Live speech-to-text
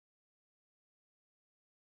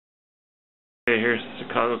Okay, here's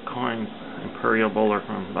Chicago Coins Imperial Bowler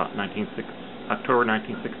from about October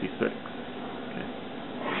 1966. Okay.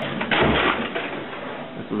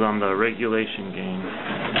 This is on the regulation game.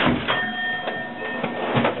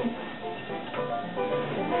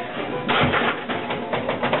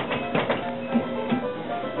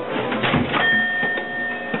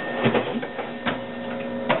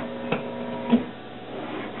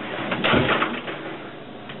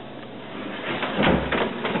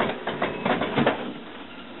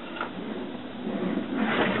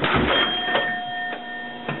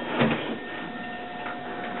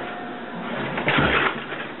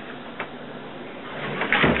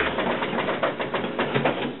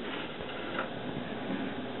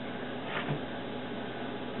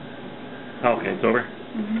 Okay, it's over.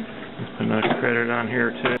 Let's put another credit on here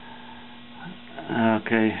too.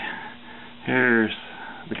 Okay, here's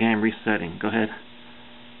the game resetting. Go ahead.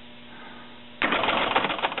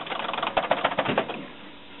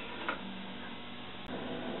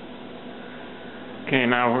 Okay,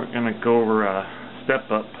 now we're going to go over step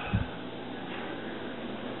up.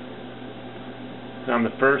 So on the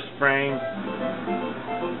first frame,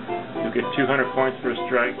 you'll get 200 points for a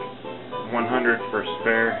strike, 100 for a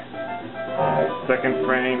spare. Second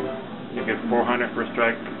frame, you get 400 for a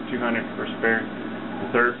strike, 200 for a spare.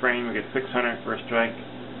 The third frame, you get 600 for a strike,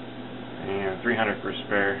 and 300 for a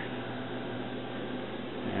spare,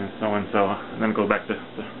 and so and so. And then go back to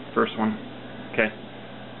the first one. Okay.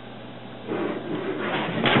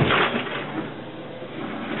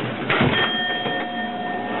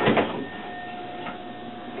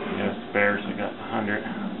 Yeah, spares. I got 100.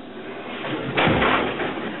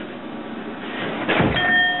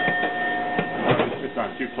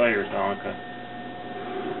 On 2 players now, okay.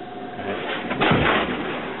 Go ahead.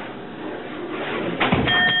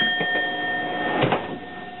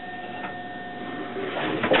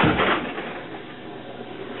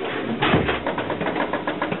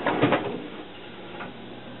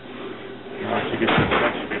 Now once you get to the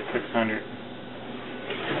next, you get 600.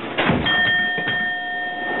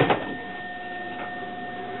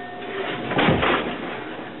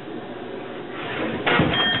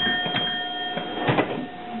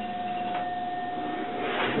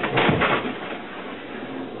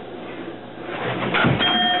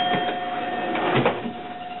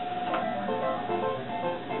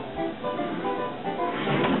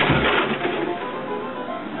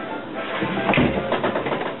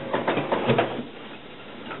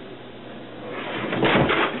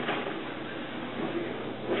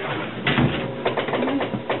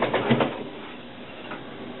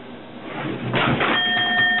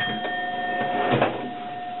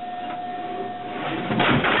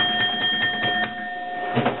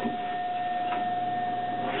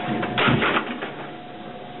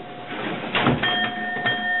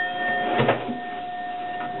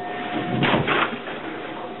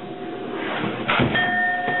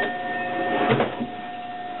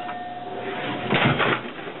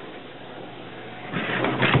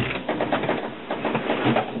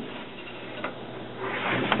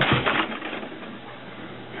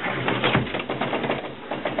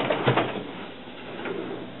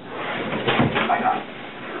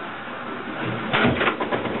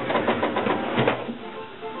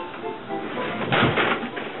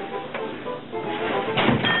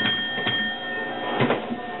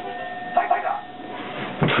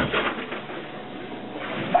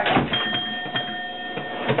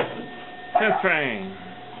 Fifth frame.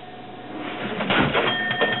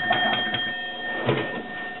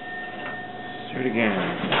 Shoot again.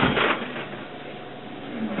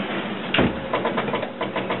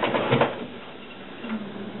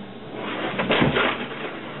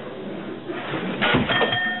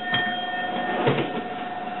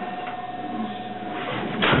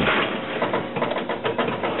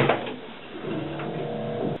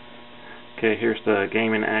 Okay, here's the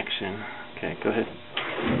game in action. Okay, go ahead.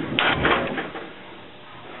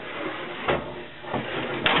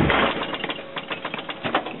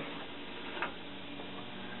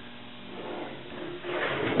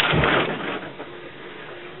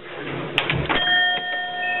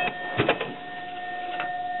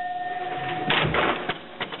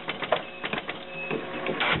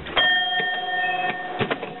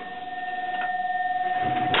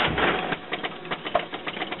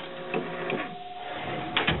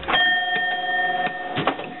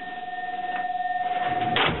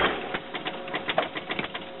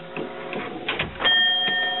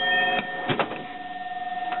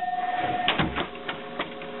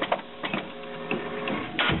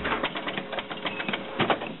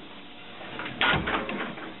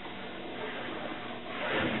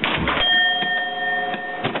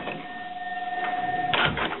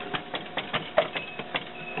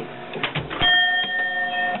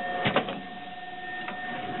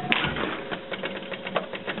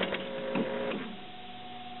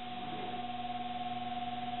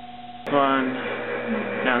 one,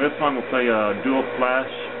 now this one will play a dual flash,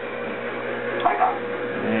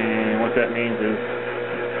 and what that means is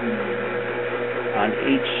on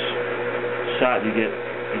each shot you get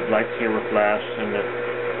these lights here will flash, and the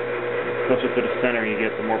closer to the center you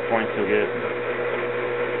get, the more points you'll get.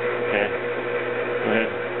 Okay, go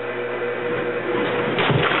ahead.